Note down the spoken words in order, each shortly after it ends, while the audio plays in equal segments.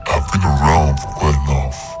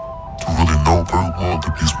Well,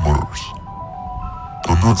 the peace murders.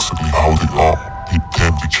 Don't know exactly how they are. They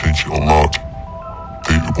tend to change a lot.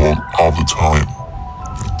 They evolve all the time.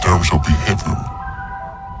 In terms of behavior,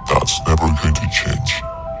 that's never going to change.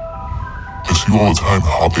 I see all the time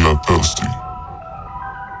how they are thirsty.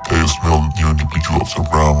 They smell new individuals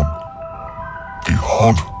around. They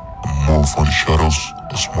hunt and move from the shadows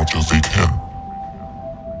as much as they can.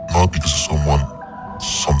 Not because of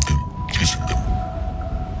something chasing them,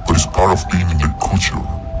 but it's part of being in their culture.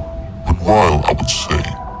 But wild, I would say,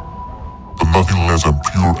 but nothing less than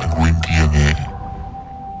pure and green DNA.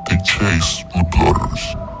 They chase blood-blooders.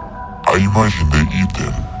 I imagine they eat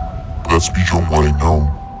them, but that's beyond what I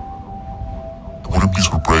know. I wouldn't be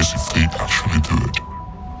surprised if they actually do it.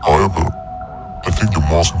 However, I think the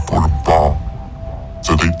most important part is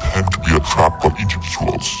that they tend to be attracted by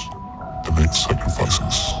individuals that make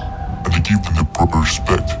sacrifices, and they give them the proper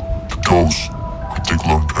respect to those who take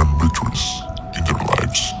long-term victories in their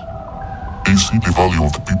lives. They see the value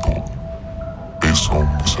of the people based on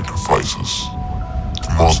the sacrifices.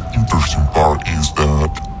 The most interesting part is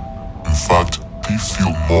that, in fact, they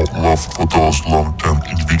feel more love for those long-term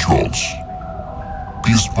individuals.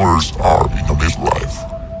 Peace murders are in a midlife.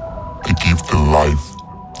 They give their life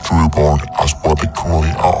to reborn as what they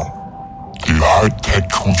currently are. The high-tech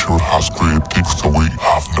culture has created things that we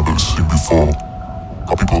have never seen before,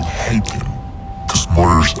 but people hate them because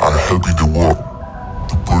murders are helping the world.